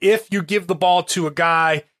 And if you give the ball to a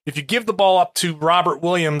guy, if you give the ball up to Robert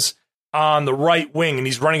Williams on the right wing, and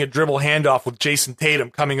he's running a dribble handoff with Jason Tatum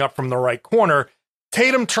coming up from the right corner,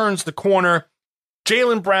 Tatum turns the corner.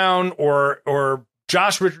 Jaylen Brown or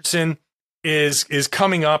Josh Richardson is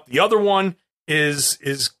coming up. The other one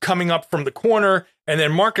is coming up from the corner, and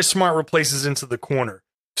then Marcus Smart replaces into the corner.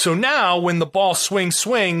 So now when the ball swing,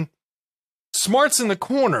 Smart's in the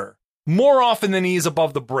corner more often than he is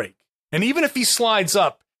above the break. And even if he slides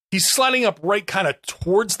up, he's sliding up right kind of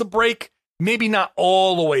towards the break, maybe not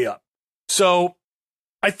all the way up. So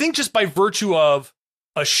I think just by virtue of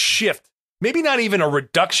a shift, maybe not even a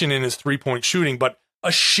reduction in his three-point shooting, but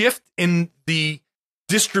a shift in the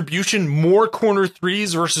distribution, more corner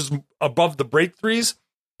threes versus above the break threes,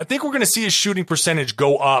 I think we're going to see his shooting percentage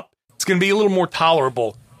go up. It's going to be a little more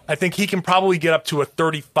tolerable. I think he can probably get up to a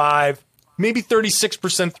 35, maybe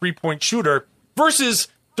 36% three-point shooter versus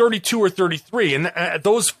 32 or 33. And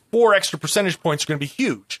those 4 extra percentage points are going to be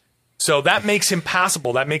huge. So that makes him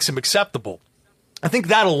passable. That makes him acceptable. I think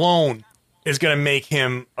that alone is going to make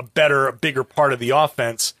him a bigger part of the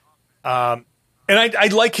offense. And I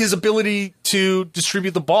like his ability to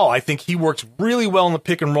distribute the ball. I think he works really well in the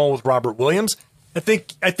pick and roll with Robert Williams. I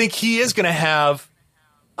think he is going to have,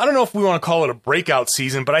 I don't know if we want to call it a breakout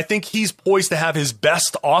season, but I think he's poised to have his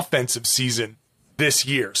best offensive season this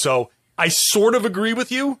year. So I sort of agree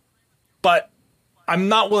with you, but I'm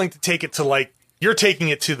not willing to take it to like, you're taking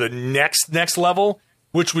it to the next level,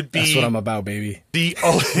 which would be that's what I'm about, baby. Which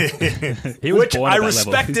I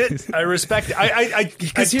respect it. I respect it.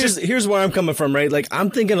 Because here's where I'm coming from, right? Like I'm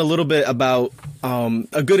thinking a little bit about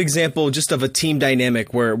a good example just of a team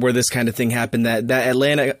dynamic where this kind of thing happened. That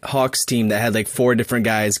Atlanta Hawks team that had like 4 different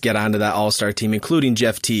guys get onto that All-Star team, including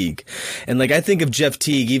Jeff Teague. And like I think of Jeff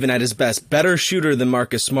Teague, even at his best, better shooter than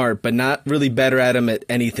Marcus Smart, but not really better at him at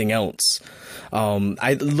anything else.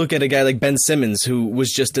 I look at a guy like Ben Simmons, who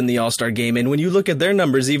was just in the All-Star game, and when you look at their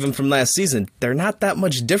numbers, even from last season, they're not that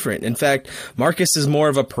much different. In fact, Marcus is more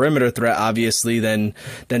of a perimeter threat, obviously, than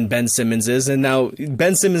Ben Simmons is. And now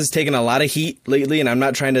Ben Simmons has taken a lot of heat lately, and I'm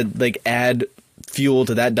not trying to like add fuel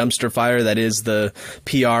to that dumpster fire that is the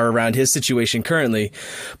PR around his situation currently.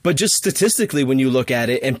 But just statistically, when you look at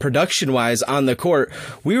it and production wise on the court,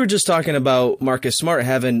 we were just talking about Marcus Smart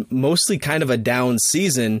having mostly kind of a down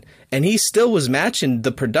season, and he still was matching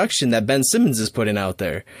the production that Ben Simmons is putting out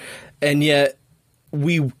there. And yet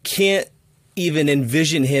we can't even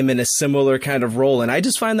envision him in a similar kind of role. And I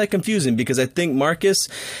just find that confusing because I think Marcus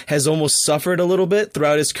has almost suffered a little bit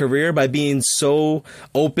throughout his career by being so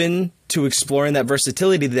open to exploring that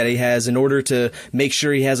versatility that he has in order to make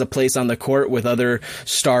sure he has a place on the court with other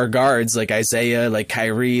star guards like Isaiah, like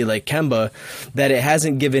Kyrie, like Kemba, that it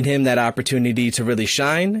hasn't given him that opportunity to really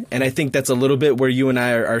shine. And I think that's a little bit where you and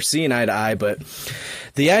I are seeing eye to eye. But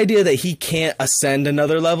the idea that he can't ascend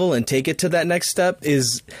another level and take it to that next step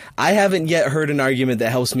is, I haven't yet heard an argument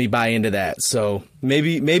that helps me buy into that. So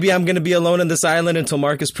maybe I'm going to be alone on this island until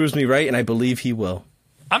Marcus proves me right, and I believe he will.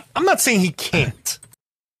 I'm not saying he can't.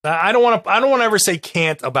 I don't want to ever say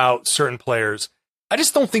can't about certain players. I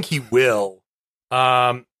just don't think he will.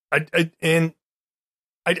 I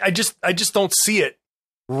just don't see it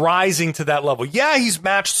rising to that level. Yeah, he's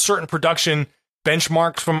matched certain production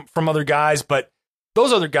benchmarks from other guys, but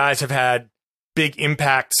those other guys have had big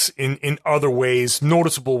impacts in other ways,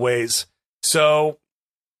 noticeable ways. So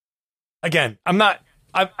again,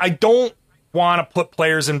 I don't want to put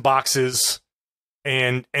players in boxes.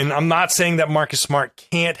 And I'm not saying that Marcus Smart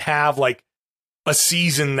can't have like a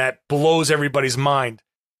season that blows everybody's mind.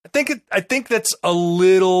 I think that's a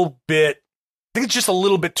little bit. I think it's just a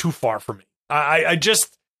little bit too far for me. I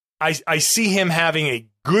see him having a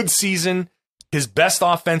good season, his best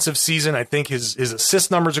offensive season. I think his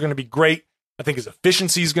assist numbers are going to be great. I think his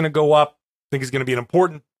efficiency is going to go up. I think he's going to be an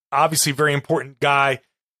important, obviously very important guy,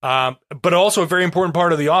 but also a very important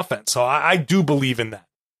part of the offense. So I do believe in that.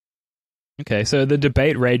 Okay, so the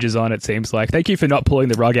debate rages on, it seems like. Thank you for not pulling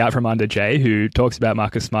the rug out from under Jay, who talks about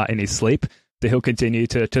Marcus Smart in his sleep. So he'll continue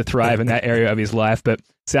to thrive in that area of his life, but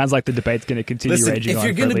sounds like the debate's going to continue raging on. If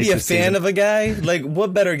you're going to be a fan of a guy, like,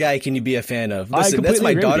 what better guy can you be a fan of? Listen, that's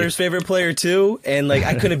my daughter's favorite player too, and like,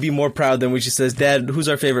 I couldn't be more proud than when she says, "Dad, who's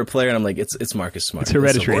our favorite player?" And I'm like, "It's Marcus Smart." It's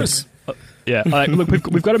hereditary. Yeah, look,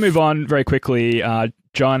 we've got to move on very quickly.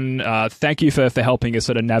 John, thank you for helping us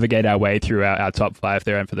sort of navigate our way through our top five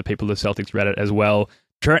there, and for the people of Celtics Reddit as well.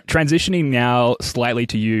 Transitioning now slightly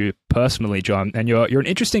to you personally, John, and you're an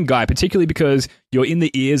interesting guy, particularly because you're in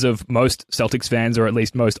the ears of most Celtics fans, or at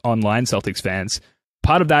least most online Celtics fans.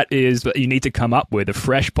 Part of that is that you need to come up with a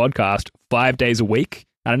fresh podcast 5 days a week.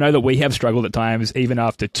 And I know that we have struggled at times, even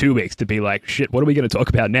after 2 weeks, to be like, shit, what are we going to talk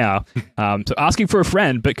about now? So asking for a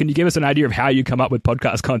friend, but can you give us an idea of how you come up with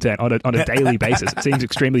podcast content on a daily basis? It seems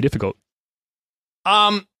extremely difficult.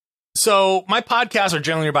 So my podcasts are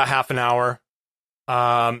generally about half an hour.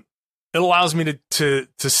 It allows me to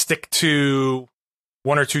stick to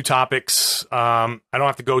one or two topics. I don't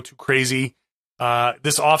have to go too crazy.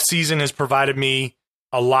 This off season has provided me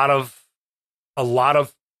a lot of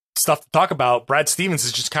stuff to talk about. Brad Stevens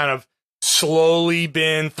has just kind of slowly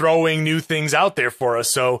been throwing new things out there for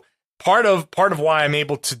us. So part of why I'm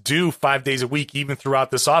able to do 5 days a week, even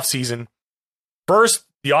throughout this off season. First,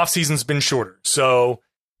 the off season's been shorter, so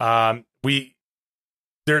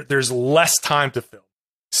there's less time to film.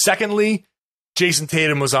 Secondly, Jason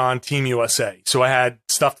Tatum was on Team USA, so I had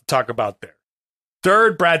stuff to talk about there.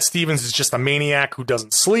 Third, Brad Stevens is just a maniac who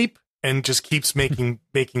doesn't sleep and just keeps making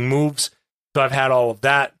moves. So I've had all of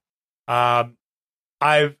that. I've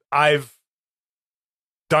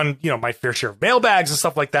done, my fair share of mailbags and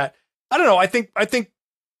stuff like that. I don't know. I think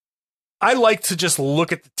I like to just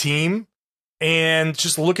look at the team and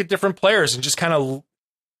just look at different players and just kind of,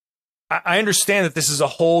 I understand that this is a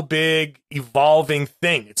whole big evolving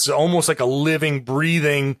thing. It's almost like a living,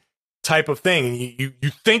 breathing type of thing. You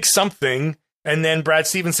think something, and then Brad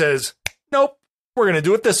Stevens says, nope, we're going to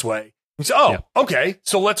do it this way. You say, okay,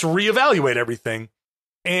 so let's reevaluate everything.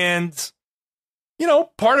 And,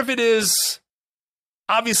 part of it is,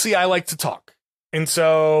 obviously, I like to talk. And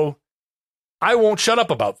so I won't shut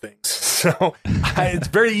up about things. So it's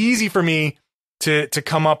very easy for me to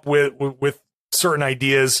come up with certain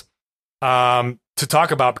ideas to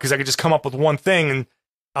talk about, because I could just come up with one thing and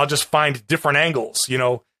I'll just find different angles.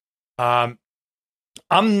 I'm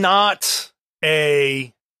not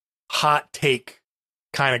a hot take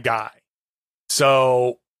kind of guy.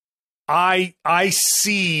 So I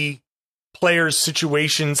see players'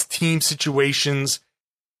 situations, team situations,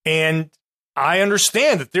 and I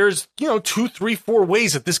understand that there's, 2, 3, 4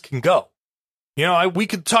 ways that this can go. We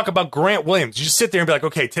could talk about Grant Williams. You just sit there and be like,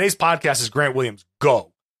 okay, today's podcast is Grant Williams.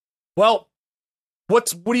 Go. Well,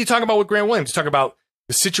 what are you talking about with Grant Williams? You talk about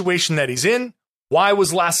the situation that he's in, why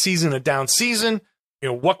was last season a down season?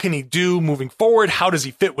 What can he do moving forward? How does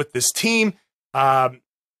he fit with this team?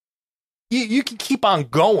 You can keep on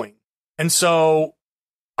going. And so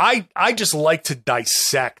I just like to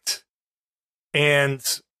dissect and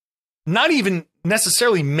not even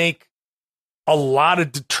necessarily make a lot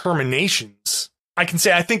of determinations. I can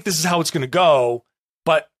say, I think this is how it's going to go,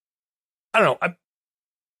 but I don't know.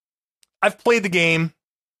 I've played the game,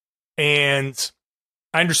 and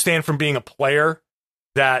I understand from being a player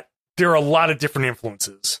that there are a lot of different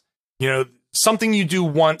influences. Something you do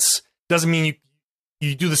once doesn't mean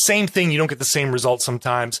you do the same thing. You don't get the same result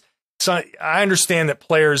sometimes. So I understand that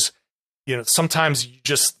players, sometimes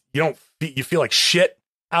you feel like shit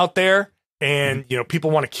out there, and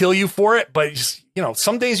people want to kill you for it. But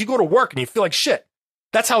some days you go to work and you feel like shit.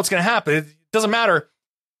 That's how it's going to happen. It doesn't matter.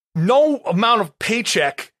 No amount of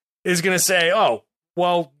paycheck is going to say, oh,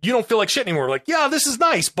 well, you don't feel like shit anymore. Like, yeah, this is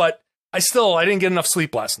nice, but I didn't get enough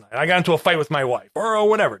sleep last night. I got into a fight with my wife or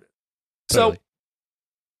whatever it is. Totally. So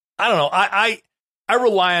I don't know. I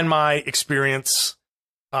rely on my experience,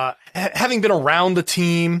 having been around the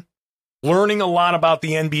team, learning a lot about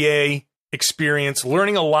the NBA experience,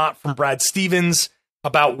 learning a lot from Brad Stevens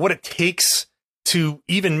about what it takes to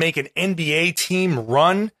even make an NBA team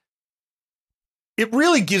run. It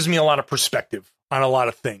really gives me a lot of perspective on a lot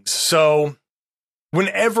of things. So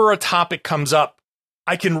whenever a topic comes up,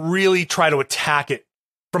 I can really try to attack it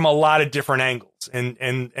from a lot of different angles. And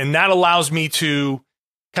that allows me to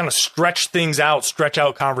kind of stretch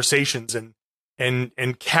out conversations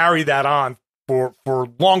and carry that on for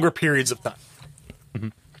longer periods of time. Mm-hmm.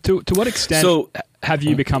 To what extent have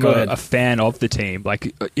you become a fan of the team?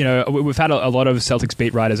 Like, we've had a lot of Celtics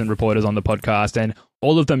beat writers and reporters on the podcast, and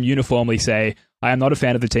all of them uniformly say, I am not a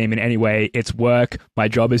fan of the team in any way. It's work. My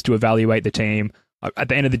job is to evaluate the team. At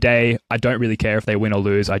the end of the day, I don't really care if they win or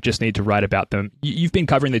lose. I just need to write about them. You've been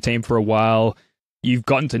covering the team for a while. You've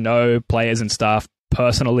gotten to know players and staff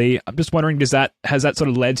personally. I'm just wondering, has that sort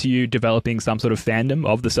of led to you developing some sort of fandom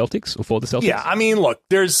of the Celtics or for the Celtics? Yeah, I mean, look,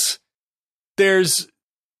 there's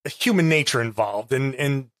human nature involved.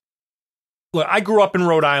 And look, I grew up in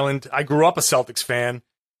Rhode Island. I grew up a Celtics fan.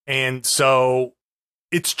 And so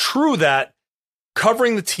it's true that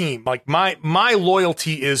covering the team, like my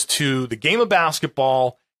loyalty is to the game of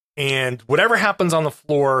basketball, and whatever happens on the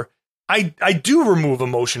floor, I do remove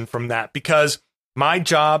emotion from that, because my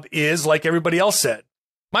job is, like everybody else said,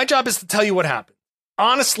 my job is to tell you what happened.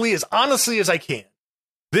 Honestly as I can.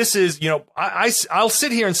 This is, I'll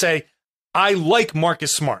sit here and say, I like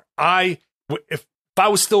Marcus Smart. If I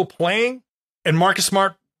was still playing and Marcus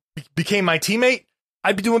Smart became my teammate,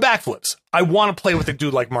 I'd be doing backflips. I want to play with a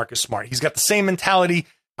dude like Marcus Smart. He's got the same mentality.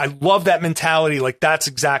 I love that mentality. Like, that's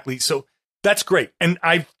great. And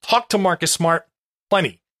I've talked to Marcus Smart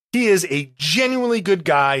plenty. He is a genuinely good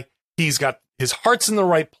guy. He's got his heart's in the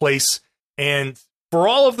right place. And for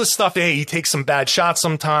all of the stuff, hey, he takes some bad shots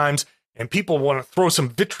sometimes, and people want to throw some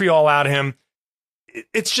vitriol at him.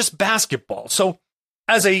 It's just basketball. So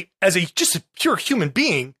as a just a pure human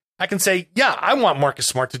being, I can say, yeah, I want Marcus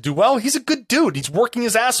Smart to do well. He's a good dude. He's working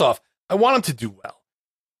his ass off. I want him to do well.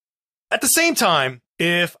 At the same time,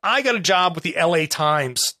 if I got a job with the LA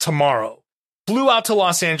Times tomorrow, flew out to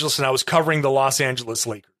Los Angeles, and I was covering the Los Angeles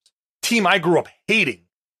Lakers, team I grew up hating,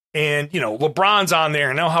 and, LeBron's on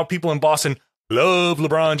there, and I know how people in Boston love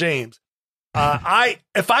LeBron James.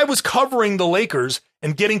 If I was covering the Lakers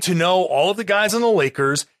and getting to know all of the guys on the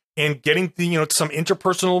Lakers and getting some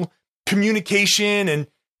interpersonal communication, and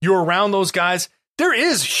you're around those guys, there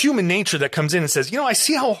is human nature that comes in and says, I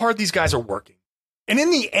see how hard these guys are working. And in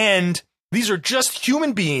the end, these are just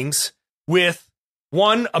human beings with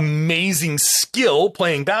one amazing skill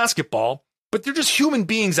playing basketball, but they're just human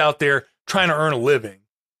beings out there trying to earn a living.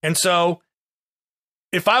 And so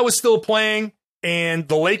if I was still playing and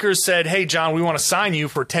the Lakers said, hey, John, we want to sign you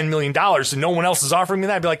for $10 million, and no one else is offering me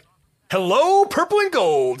that, I'd be like, hello, purple and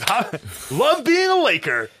gold. Love being a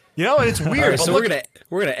Laker. And it's weird. Right, so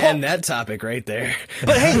we're gonna end that topic right there.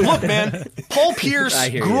 But hey, look, man, Paul Pierce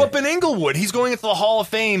grew up in Inglewood. He's going into the Hall of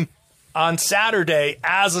Fame on Saturday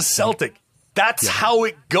as a Celtic. That's how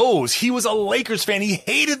it goes. He was a Lakers fan. He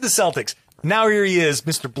hated the Celtics. Now here he is,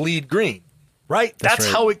 Mr. Bleed Green, right? That's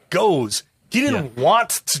right. How it goes. He didn't want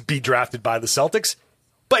to be drafted by the Celtics,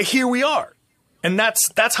 but here we are. And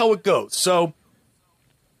that's how it goes. So,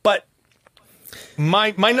 but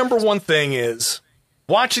my number one thing is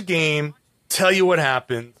watch a game, tell you what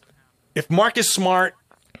happened. If Marcus Smart,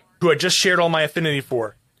 who I just shared all my affinity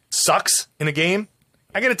for, sucks in a game,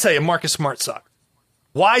 I got to tell you, Marcus Smart sucked.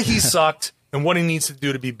 Why he sucked and what he needs to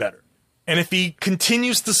do to be better. And if he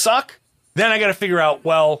continues to suck, then I got to figure out,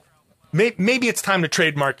 well, maybe it's time to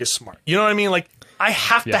trade Marcus Smart. You know what I mean? Like, I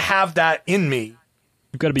have to have that in me.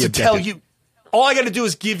 You've got to be to objective. tell you. All I got to do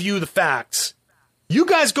is give you the facts. You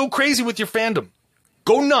guys go crazy with your fandom.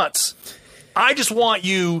 Go nuts. I just want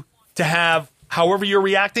you to have however you're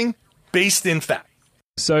reacting based in fact.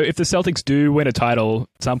 So if the Celtics do win a title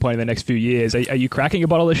at some point in the next few years, are you cracking a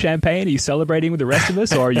bottle of champagne? Are you celebrating with the rest of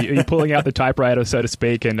us? Or are you pulling out the typewriter, so to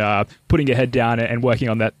speak, and putting your head down and working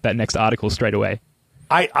on that next article straight away?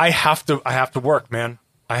 I have to work, man.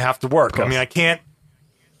 I have to work. I mean, I can't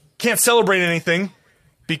celebrate anything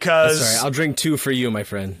because... Sorry, I'll drink 2 for you, my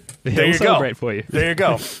friend. There you go. Celebrate for you. There you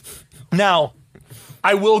go. Now,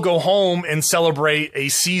 I will go home and celebrate a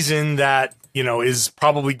season that, you know, is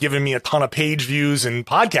probably giving me a ton of page views and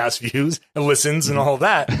podcast views and listens and all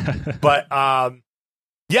that. But,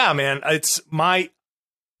 yeah, man, I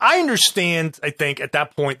understand, I think, at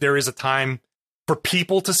that point, there is a time for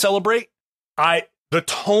people to celebrate. The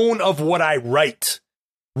tone of what I write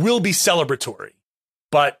will be celebratory,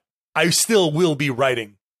 but I still will be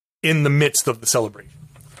writing in the midst of the celebration.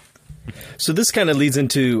 So this kind of leads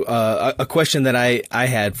into a question that I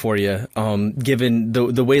had for you, given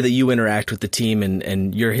the way that you interact with the team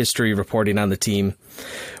and your history reporting on the team.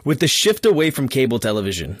 With the shift away from cable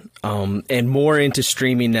television and more into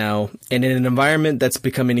streaming now, and in an environment that's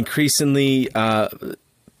becoming increasingly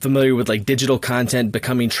familiar with like digital content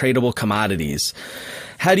becoming tradable commodities,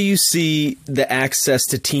 how do you see the access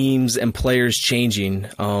to teams and players changing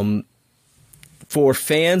for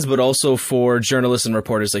fans, but also for journalists and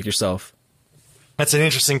reporters like yourself? That's an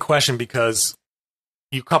interesting question because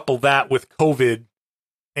you couple that with COVID,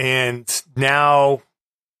 and now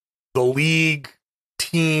the league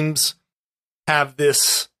teams have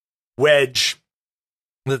this wedge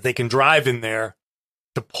that they can drive in there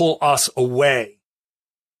to pull us away.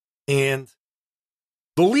 And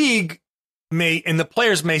the league and the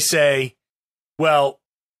players may say, well,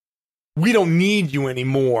 we don't need you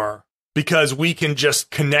anymore because we can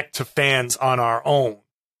just connect to fans on our own.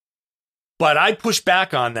 But I push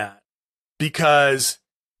back on that because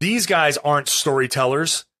these guys aren't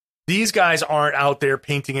storytellers. These guys aren't out there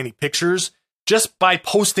painting any pictures. Just by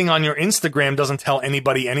posting on your Instagram doesn't tell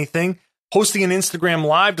anybody anything. Posting an Instagram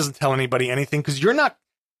live doesn't tell anybody anything because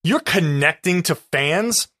you're connecting to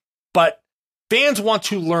fans, but fans want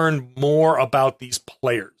to learn more about these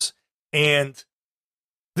players. And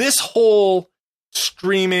this whole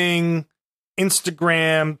streaming,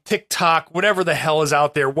 Instagram, TikTok, whatever the hell is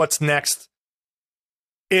out there, what's next?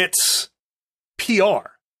 It's PR.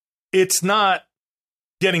 It's not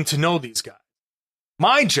getting to know these guys.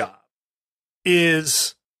 My job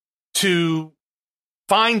is to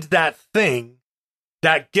find that thing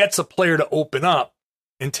that gets a player to open up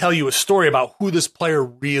and tell you a story about who this player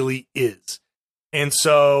really is. And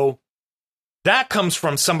so that comes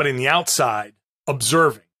from somebody on the outside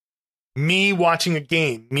observing. Me watching a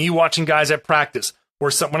game, me watching guys at practice, or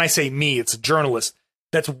when I say me, it's a journalist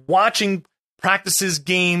that's watching practices,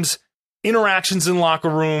 games, interactions in locker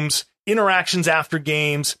rooms, interactions after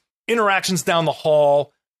games, interactions down the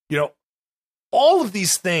hall. You know, all of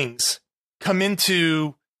these things come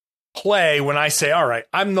into play when I say, all right,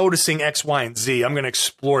 I'm noticing X, Y, and Z. I'm going to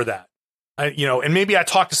explore that. And maybe I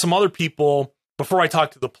talk to some other people before I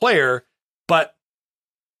talk to the player, but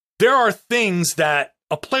there are things that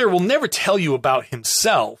a player will never tell you about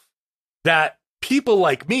himself that people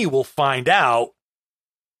like me will find out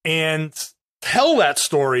and tell that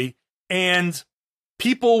story, and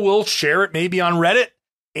people will share it maybe on Reddit,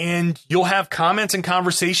 and you'll have comments and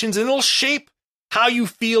conversations, and it'll shape how you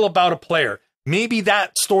feel about a player. Maybe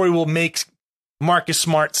that story will make Marcus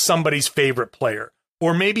Smart somebody's favorite player,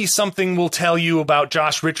 or maybe something will tell you about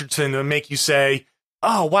Josh Richardson and make you say,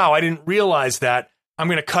 oh, wow, I didn't realize that. I'm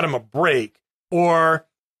going to cut him a break. Or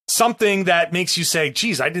something that makes you say,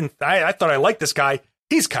 geez, I thought I liked this guy.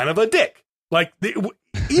 He's kind of a dick. Like,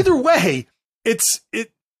 either way,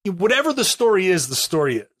 whatever the story is, the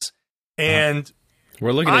story is. And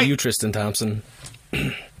we're looking at you, Tristan Thompson.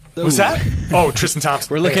 What's that? Oh, Tristan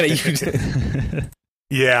Thompson. We're looking at you.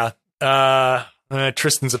 Yeah.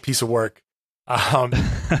 Tristan's a piece of work.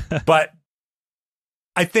 But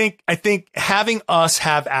I think having us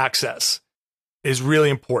have access is really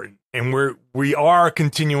important. And we are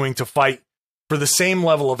continuing to fight for the same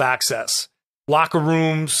level of access. Locker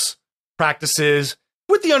rooms, practices,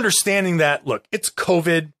 with the understanding that, look, it's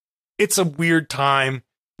COVID. It's a weird time.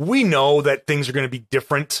 We know that things are going to be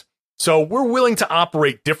different. So we're willing to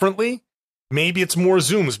operate differently. Maybe it's more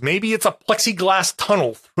Zooms. Maybe it's a plexiglass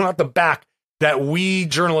tunnel throughout the back that we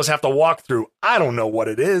journalists have to walk through. I don't know what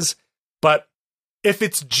it is. But if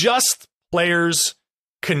it's just players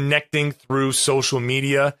connecting through social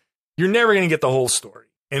media, you're never going to get the whole story.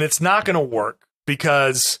 And it's not going to work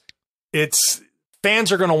because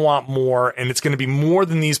fans are going to want more, and it's going to be more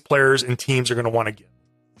than these players and teams are going to want to give.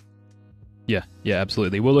 Yeah,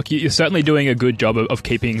 absolutely. Well, look, you're certainly doing a good job of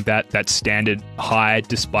keeping that standard high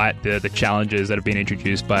despite the challenges that have been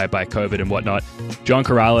introduced by COVID and whatnot. John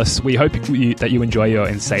Karalis, we hope that you enjoy your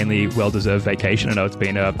insanely well-deserved vacation. I know it's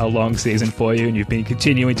been a long season for you, and you've been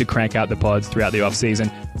continuing to crank out the pods throughout the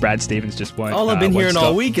off-season. Brad Stevens just won't. All I've been hearing stop.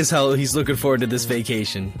 all week is how he's looking forward to this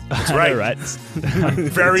vacation. That's right. Right.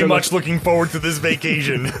 Very much looking forward to this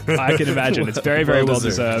vacation. I can imagine. It's very, very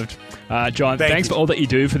well-deserved. John, thanks for all that you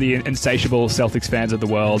do for the insatiable Celtics fans of the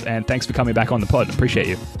world, and thanks for coming back on the pod. Appreciate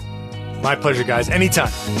you. My pleasure, guys.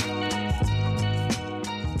 Anytime.